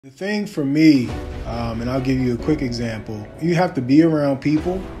The thing for me, and I'll give you a quick example, you have to be around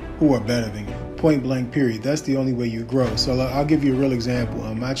people who are better than you. Point blank, period. That's the only way you grow. So I'll give you a real example.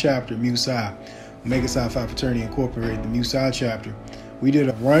 My chapter, Mu Psi, Omega Psi Phi Fraternity Incorporated, the Mu Psi chapter, we did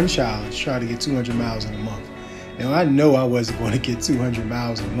a run challenge, trying to get 200 miles in a month. Now, I know I wasn't going to get 200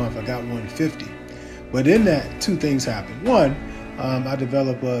 miles in a month. I got 150. But in that, two things happened. One, I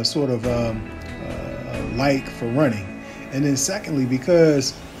developed a sort of a like for running. And then secondly,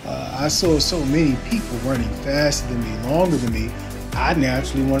 because I saw so many people running faster than me, longer than me, I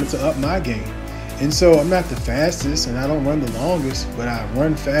naturally wanted to up my game. And so I'm not the fastest and I don't run the longest, but I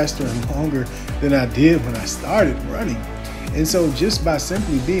run faster and longer than I did when I started running. And so just by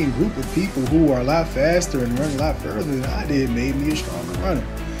simply being a group of people who are a lot faster and run a lot further than I did made me a stronger runner.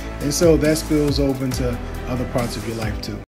 And so that spills over into other parts of your life too.